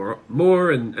this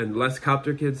more and less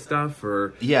Copter Kids stuff?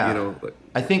 Or, yeah, you know,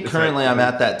 I think currently I'm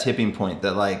at that tipping point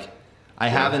that, like, I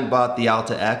haven't bought the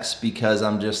Alta X because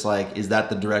I'm just like, is that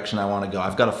the direction I want to go?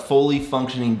 I've got a fully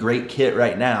functioning great kit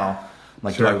right now.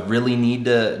 Like, do I really need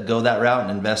to go that route and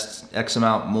invest X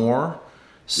amount more?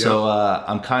 So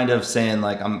I'm kind of saying,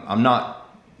 like, I'm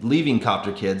not leaving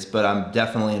Copter Kids, but I'm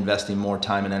definitely investing more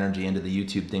time and energy into the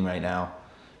YouTube thing right now,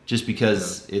 just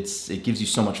because it gives you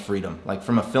so much freedom. Like,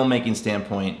 from a filmmaking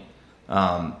standpoint,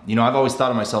 you know, I've always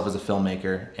thought of myself as a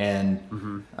filmmaker, and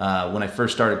when I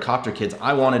first started Copter Kids,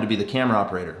 I wanted to be the camera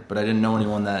operator, but I didn't know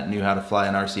anyone that knew how to fly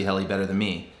an RC heli better than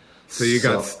me. So you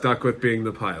got stuck with being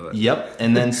the pilot. Yep.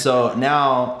 And then so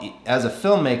now as a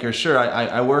filmmaker, sure,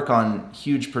 I work on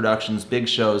huge productions, big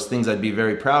shows, things I'd be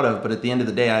very proud of, but at the end of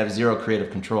the day, I have zero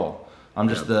creative control. I'm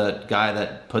just the guy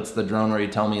that puts the drone where you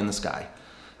tell me in the sky.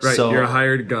 Right, so, you're a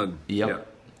hired gun. Yep.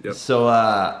 Yep. So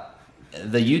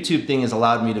the YouTube thing has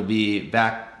allowed me to be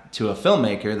back to a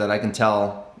filmmaker that I can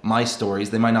tell my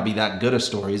stories. They might not be that good of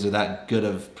stories or that good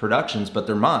of productions, but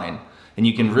they're mine. And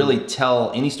you can really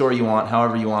tell any story you want,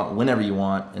 however you want, whenever you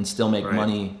want, and still make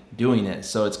money doing it.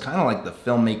 So it's kind of like the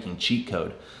filmmaking cheat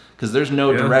code. Because there's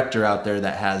no director out there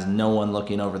that has no one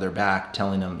looking over their back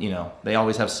telling them, you know, they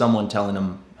always have someone telling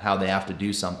them how they have to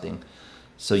do something.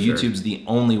 So YouTube's the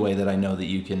only way that I know that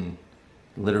you can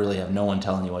literally have no one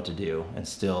telling you what to do and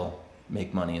still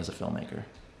make money as a filmmaker.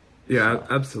 Yeah,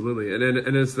 absolutely.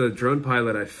 And as the drone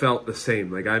pilot, I felt the same.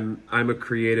 Like, I'm a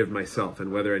creative myself,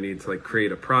 and whether I need to like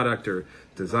create a product or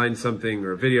design something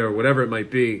or a video or whatever it might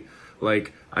be,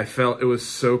 like, I felt it was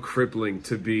so crippling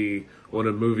to be on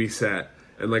a movie set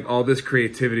and like all this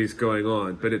creativity is going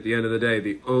on, but at the end of the day,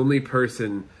 the only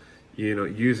person, you know,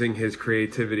 using his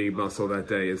creativity muscle that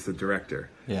day is the director.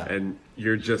 Yeah. And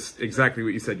you're just exactly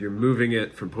what you said. You're moving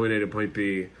it from point A to point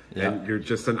B, and you're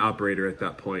just an operator at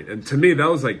that point. And to me, that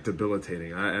was like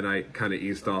debilitating. I kind of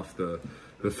eased off the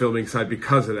filming side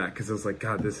because of that, because I was like,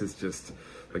 God, this is just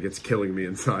like, it's killing me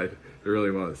inside. It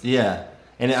really was. Yeah.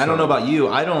 And I don't know about you.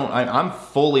 I'm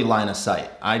fully line of sight.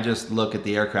 I just look at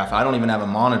the aircraft. I don't even have a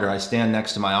monitor. I stand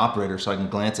next to my operator so I can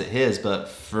glance at his. But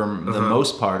for the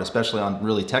most part, especially on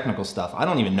really technical stuff, I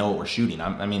don't even know what we're shooting.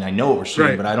 I mean, I know what we're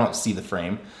shooting, but I don't see the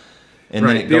frame. And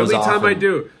then it goes the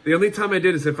only time I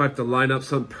did is if I have to line up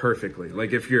something perfectly.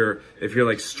 Like if you're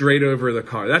like straight over the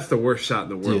car, that's the worst shot in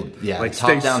the world. Dude, yeah, like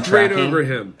stay straight tracking over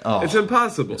him. Oh, it's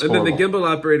impossible. And then the gimbal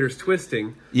operator's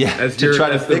twisting as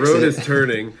the road is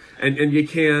turning, and you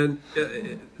can.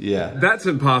 That's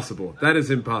impossible. That is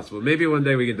impossible. Maybe one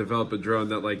day we can develop a drone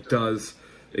that like does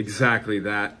exactly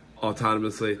that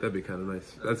autonomously. That'd be kind of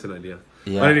nice. That's an idea.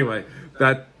 Yeah. But anyway,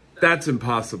 that's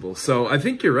impossible. So I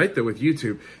think you're right, though, with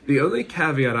YouTube. The only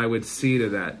caveat I would see to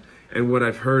that, and what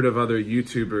I've heard of other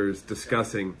YouTubers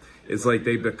discussing, is like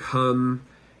they become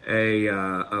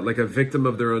like a victim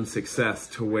of their own success,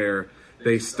 to where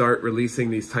they start releasing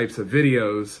these types of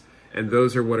videos, and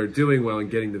those are what are doing well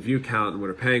and getting the view count and what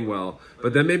are paying well.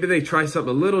 But then maybe they try something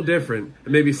a little different,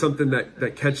 and maybe something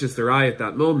that catches their eye at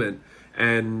that moment,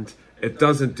 and it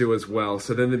doesn't do as well.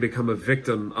 So then they become a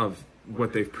victim of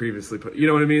what they've previously put. You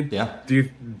know what I mean? Yeah. Do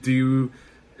you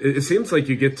it seems like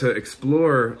you get to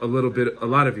explore a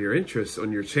lot of your interests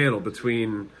on your channel,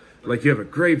 between, like, you have a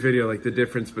great video, like the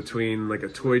difference between like a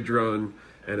toy drone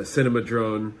and a cinema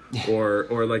drone,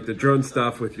 or like the drone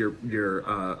stuff with your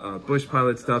bush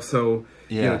pilot stuff. So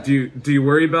you know, do you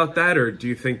worry about that, or do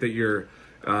you think that you're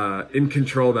in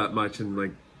control that much, and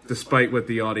like, despite what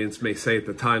the audience may say at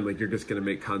the time, like, you're just going to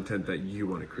make content that you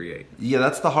want to create? Yeah,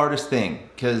 that's the hardest thing,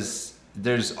 because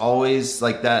there's always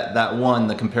like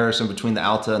the comparison between the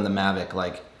Alta and the Mavic.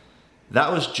 Like,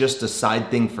 that was just a side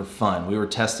thing for fun. We were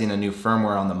testing a new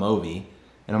firmware on the Movi,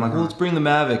 and I'm like, well, let's bring the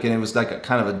Mavic, and it was like a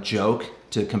kind of a joke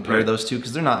to compare those two,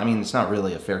 because they're not. I mean, it's not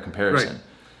really a fair comparison. Right.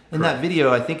 And that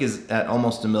video, I think, is at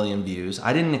almost 1 million views.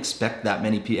 I didn't expect that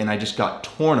many people, and I just got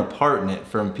torn apart in it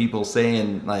from people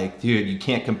saying, like, dude, you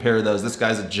can't compare those. This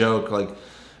guy's a joke. Like,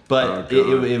 but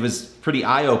it was pretty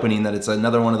eye-opening that it's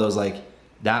another one of those, like,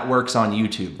 that works on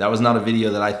YouTube. That was not a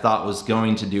video that I thought was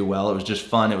going to do well. It was just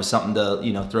fun. It was something to,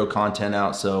 you know, throw content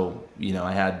out. So, you know,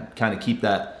 I had kind of keep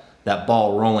that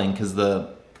ball rolling, because the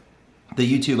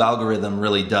YouTube algorithm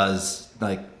really does,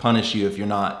 like, punish you if you're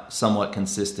not somewhat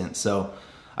consistent. So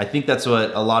I think that's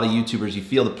what a lot of YouTubers, you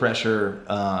feel the pressure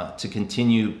to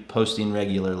continue posting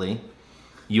regularly.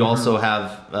 You also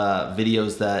have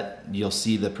videos that you'll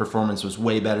see the performance was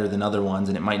way better than other ones,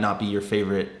 and it might not be your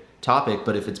favorite topic,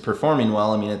 but if it's performing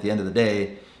well, I mean, at the end of the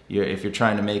day, if you're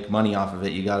trying to make money off of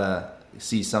it, you gotta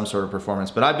see some sort of performance.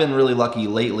 But I've been really lucky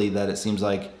lately that it seems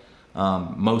like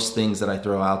most things that I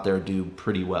throw out there do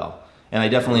pretty well. And I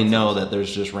definitely know that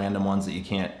there's just random ones that you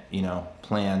can't, you know,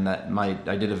 plan.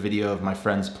 I did a video of my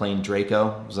friend's plane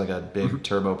Draco. It was like a big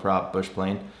turboprop bush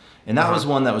plane. And that was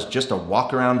one that was just a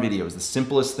walk around video. It was the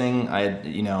simplest thing I had,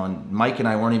 you know, and Mike and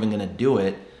I weren't even gonna do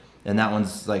it. And that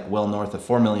one's like well north of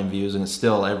 4 million views, and it's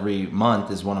still every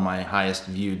month is one of my highest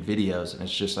viewed videos. And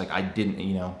it's just like, I didn't,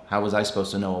 you know, how was I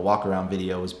supposed to know a walk around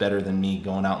video was better than me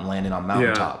going out and landing on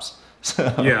mountaintops?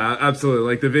 So. Yeah,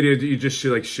 absolutely. Like the video you just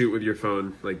shoot with your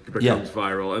phone, like, becomes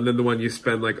viral, and then the one you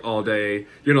spend like all day,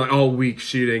 you know, like all week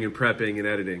shooting and prepping and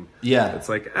editing. Yeah, it's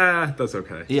like, that's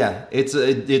okay. Yeah,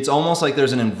 it's almost like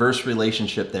there's an inverse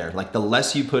relationship there. Like, the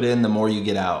less you put in, the more you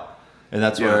get out. And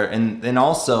that's where, and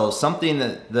also something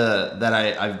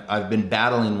that I've been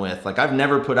battling with, like, I've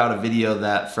never put out a video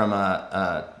that from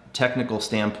a technical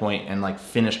standpoint and like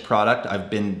finished product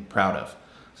I've been proud of.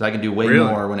 So I can do way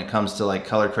more when it comes to like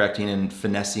color correcting and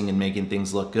finessing and making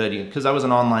things look good. Because I was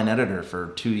an online editor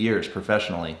for 2 years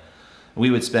professionally. We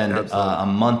would spend a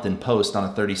month in post on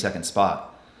a 30-second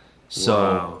spot.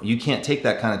 So you can't take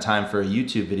that kind of time for a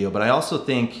YouTube video. But I also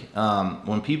think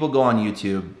when people go on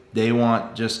YouTube, they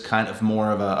want just kind of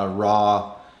more of a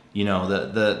raw, you know,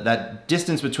 that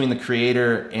distance between the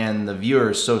creator and the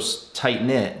viewer is so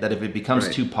tight-knit that if it becomes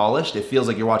too polished, it feels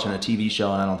like you're watching a TV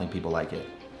show, and I don't think people like it.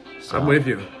 So, I'm with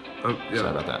you. Sorry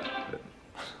about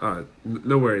that.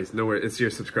 No worries. It's your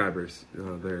subscribers.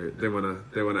 They wanna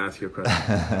ask you a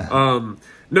question.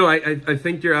 No, I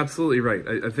think you're absolutely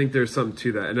right. I think there's something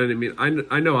to that, and I mean,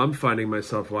 I know I'm finding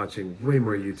myself watching way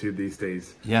more YouTube these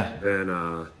days.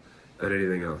 Than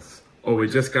anything else. Oh, we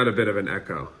just got a bit of an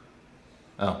echo.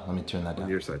 Oh, let me turn that down.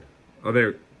 On your side. Oh,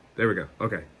 there. There we go.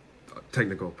 Okay.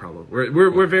 Technical problem.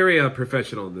 We're very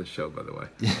professional in this show, by the way.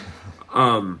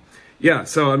 Yeah.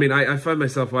 So I mean, I find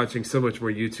myself watching so much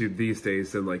more YouTube these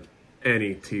days than like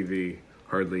any TV,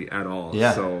 hardly at all.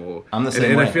 Yeah. So I'm the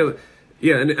same way. I feel.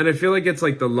 Yeah, and I feel like it's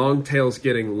like the long tail's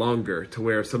getting longer to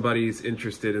where somebody's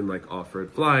interested in like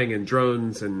off-road flying and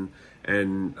drones and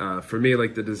for me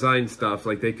like the design stuff,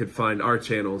 like they could find our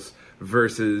channels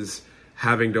versus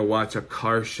having to watch a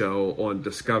car show on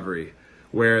Discovery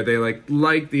where they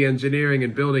like the engineering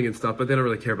and building and stuff, but they don't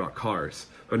really care about cars.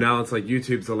 But now it's like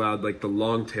YouTube's allowed like the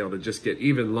long tail to just get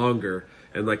even longer,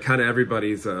 and like kind of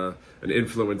everybody's an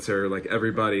influencer, like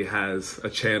everybody has a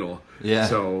channel. Yeah.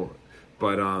 So.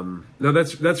 But no,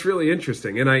 that's really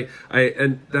interesting, and I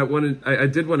did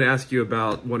want to ask you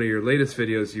about one of your latest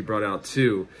videos you brought out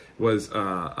too, was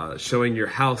showing your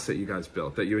house that you guys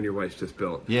built, that you and your wife just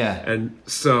built. Yeah. And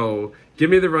so,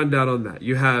 give me the rundown on that.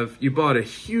 You bought a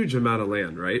huge amount of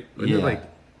land, right? Yeah. Like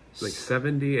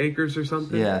 70 acres or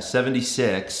something. Yeah,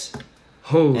 76.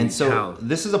 Holy And so cow.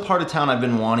 this is a part of town I've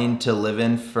been wanting to live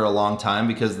in for a long time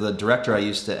because the director I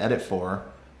used to edit for,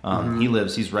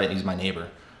 he's my neighbor.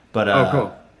 But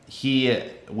cool.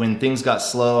 When things got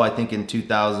slow, I think in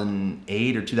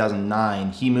 2008 or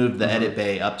 2009, he moved the edit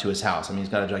bay up to his house. I mean,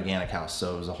 he's got a gigantic house,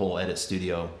 so it was a whole edit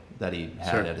studio that he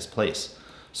had at his place.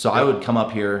 So I would come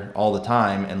up here all the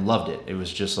time and loved it. It was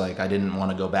just like I didn't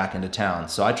want to go back into town.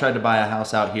 So I tried to buy a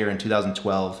house out here in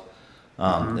 2012.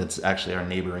 It's actually our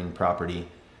neighboring property.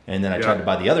 And then I tried to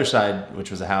buy the other side,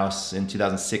 which was a house in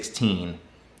 2016.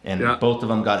 And both of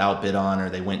them got outbid on, or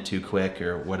they went too quick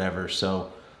or whatever.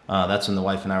 So that's when the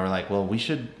wife and I were like, well, we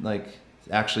should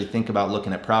actually think about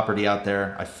looking at property out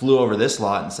there. I flew over this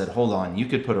lot and said, hold on, you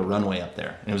could put a runway up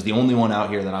there. And it was the only one out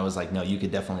here that I was like, no, you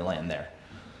could definitely land there.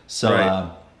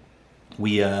 So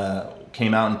we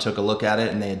came out and took a look at it,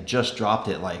 and they had just dropped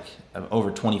it like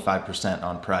over 25%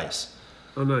 on price.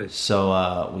 Oh, nice.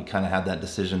 So we kind of had that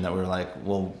decision that we were like,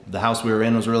 well, the house we were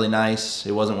in was really nice.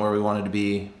 It wasn't where we wanted to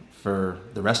be for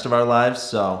the rest of our lives.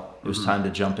 So it was time to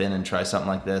jump in and try something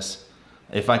like this.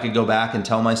 If I could go back and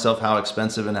tell myself how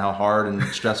expensive and how hard and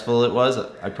stressful it was,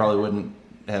 I probably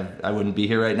wouldn't be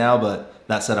here right now. But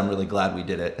that said, I'm really glad we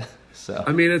did it. So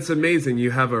I mean, it's amazing.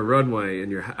 You have a runway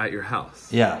at your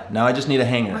house. Yeah. Now I just need a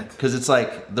hangar because it's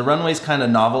like the runway's kind of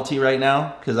novelty right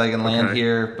now because I can land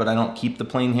here, but I don't keep the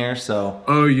plane here. So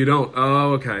you don't.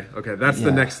 Oh, okay. That's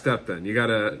the next step then.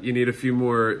 You need a few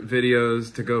more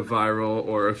videos to go viral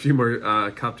or a few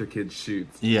more Copter Kids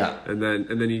shoots. Yeah. And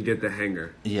then you get the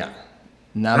hangar. Yeah.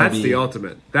 That's the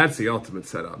ultimate. That's the ultimate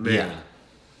setup, man. Yeah.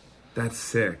 That's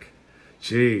sick.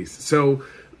 Jeez. So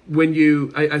when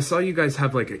I saw you guys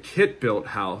have like a kit built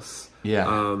house. Yeah.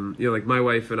 Like my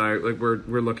wife and I, like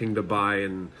we're looking to buy,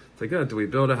 and it's like, do we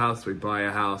build a house? Do we buy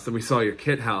a house? And we saw your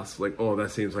kit house. Like, oh,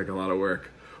 that seems like a lot of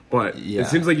work, but it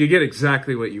seems like you get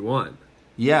exactly what you want.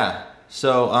 Yeah.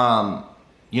 So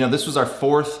this was our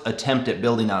fourth attempt at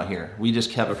building out here. We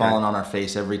just kept falling on our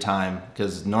face every time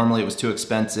because normally it was too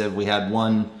expensive. We had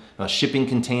a shipping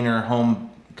container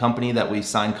home company that we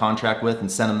signed contract with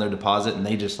and sent them their deposit, and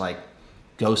they just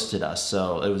ghosted us.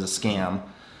 So it was a scam.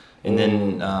 And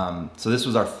then, so this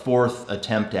was our fourth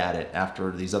attempt at it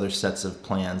after these other sets of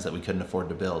plans that we couldn't afford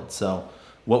to build. So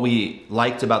what we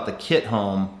liked about the kit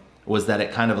home was that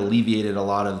it kind of alleviated a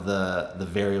lot of the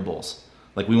variables.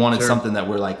 Like we wanted something that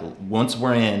we're like, once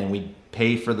we're in and we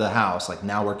pay for the house, like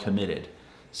now we're committed.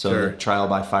 So the trial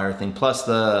by fire thing, plus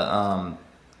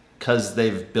cause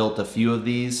they've built a few of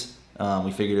these,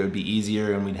 we figured it would be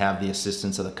easier and we'd have the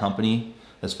assistance of the company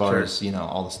as far as,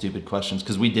 all the stupid questions.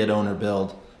 Cause we did own or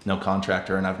build, no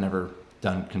contractor, and I've never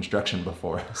done construction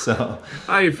before. So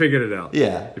you figured it out.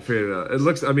 Yeah. You figured it out. It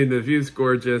looks, the view's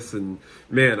gorgeous, and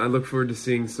man, I look forward to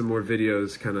seeing some more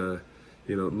videos kind of,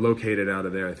 located out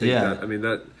of there. I think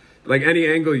that like any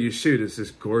angle you shoot is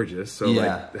just gorgeous. So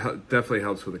definitely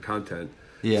helps with the content.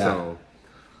 Yeah. So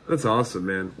that's awesome,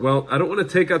 man. Well, I don't want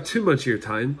to take up too much of your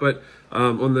time, but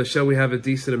on the show we have a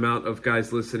decent amount of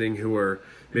guys listening who are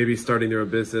maybe starting their own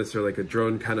business or like a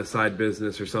drone kind of side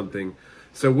business or something.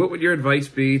 So what would your advice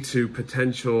be to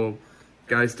potential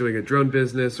guys doing a drone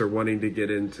business or wanting to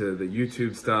get into the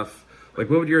YouTube stuff? Like,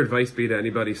 what would your advice be to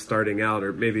anybody starting out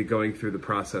or maybe going through the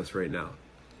process right now?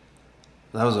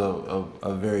 That was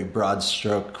a very broad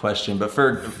stroke question, but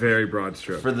very broad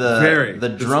stroke. For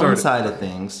the drone side of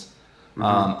things,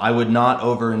 I would not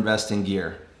overinvest in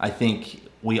gear. I think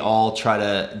we all try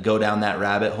to go down that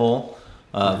rabbit hole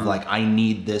of like, I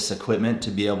need this equipment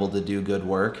to be able to do good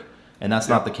work. And that's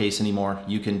not the case anymore.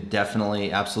 You can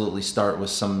definitely, absolutely start with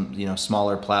some,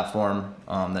 smaller platform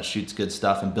that shoots good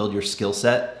stuff and build your skill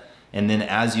set. And then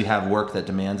as you have work that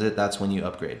demands it, that's when you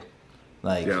upgrade.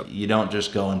 Like, Yep. you don't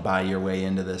just go and buy your way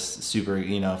into this super,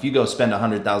 if you go spend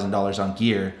 $100,000 on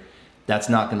gear, that's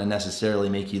not going to necessarily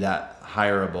make you that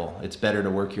hireable. It's better to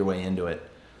work your way into it.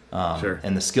 Sure.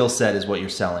 And the skill set is what you're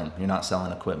selling. You're not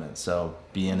selling equipment. So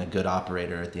being a good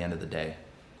operator at the end of the day,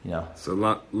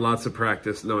 So lots of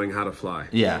practice knowing how to fly.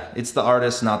 Yeah, it's the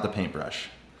artist, not the paintbrush.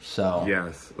 So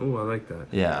Yes. Oh, I like that.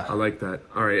 Yeah. I like that.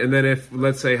 All right. And then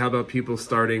let's say, how about people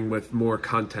starting with more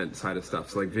content side of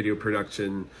stuff, so like video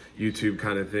production, YouTube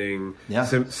kind of thing? Yeah.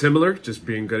 Similar, just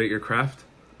being good at your craft?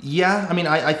 Yeah, I mean,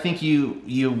 I think you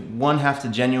have to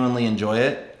genuinely enjoy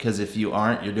it, because if you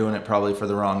aren't, you're doing it probably for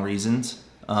the wrong reasons.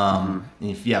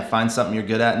 Find something you're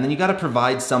good at, and then you got to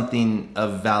provide something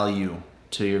of value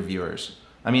to your viewers.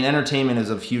 I mean, entertainment is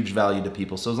of huge value to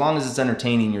people, so as long as it's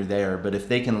entertaining, you're there. But if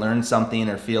they can learn something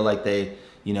or feel like they,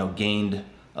 gained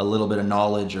a little bit of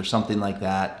knowledge or something like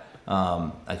that,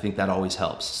 I think that always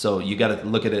helps. So you got to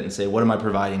look at it and say, what am I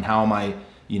providing? How am I,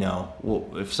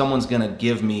 if someone's going to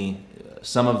give me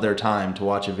some of their time to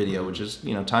watch a video, which is,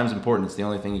 time's important. It's the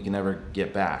only thing you can ever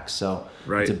get back. So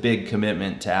Right. It's a big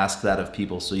commitment to ask that of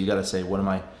people. So you got to say, what am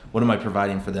I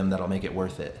providing for them that'll make it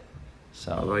worth it?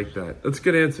 So I like that. That's a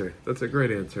good answer. That's a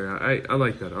great answer. I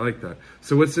like that. I like that.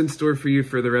 So what's in store for you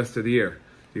for the rest of the year?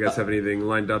 You guys have anything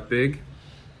lined up big?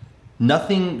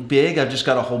 Nothing big. I've just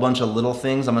got a whole bunch of little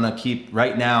things. I'm going to keep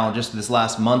right now, just this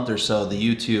last month or so, the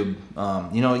YouTube,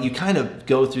 you kind of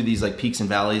go through these like peaks and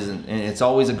valleys, and it's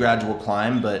always a gradual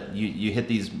climb, but you hit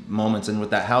these moments. And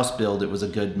with that house build, it was a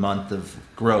good month of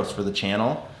growth for the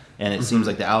channel. And it seems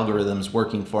like the algorithm's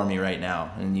working for me right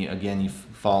now. And you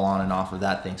fall on and off of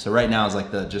that thing. So right now is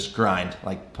like the just grind,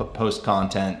 like post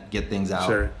content, get things out.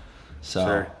 Sure. So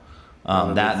Sure.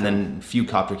 that, and then a few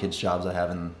Copter Kids jobs I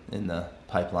have in the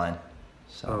pipeline.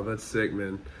 So. Oh, that's sick,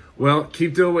 man. Well,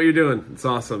 keep doing what you're doing. It's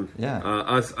awesome.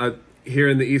 Yeah. Here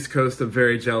in the East Coast, I'm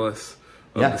very jealous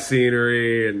of the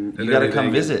scenery and you got to everything.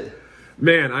 come visit.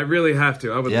 Man, I really have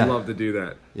to. I would Yeah. love to do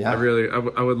that. Yeah.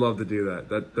 I would love to do that.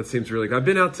 That seems really good. I've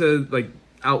been out to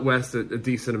out west a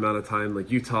decent amount of time,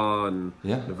 like Utah and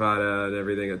Nevada and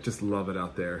everything. I just love it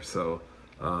out there. So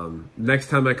next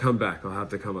time I come back, I'll have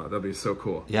to come out. That'd be so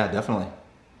cool. Yeah, definitely.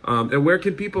 And where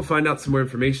can people find out some more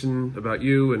information about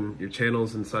you and your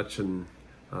channels and such? And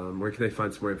where can they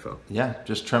find some more info? Yeah,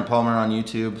 just Trent Palmer on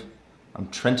YouTube. I'm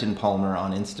Trenton Palmer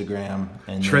on Instagram.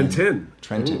 And Trenton?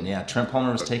 Trenton, yeah. Trent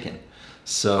Palmer was taken.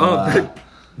 So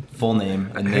full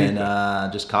name. And then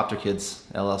just Copter Kids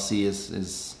LLC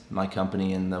is my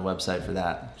company and the website for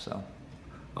that. So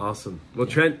awesome. Well,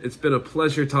 Trent, it's been a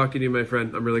pleasure talking to you, my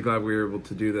friend. I'm really glad we were able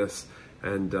to do this.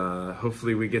 And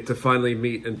hopefully we get to finally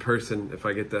meet in person if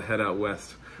I get to head out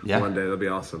west one day. That'll be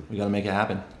awesome. We got to make it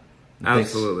happen.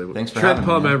 Absolutely. Thanks for Trent having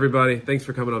Palmer, me. everybody. Thanks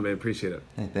for coming on, man. Appreciate it.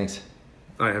 Hey, thanks.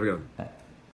 All right, have a good one. All right.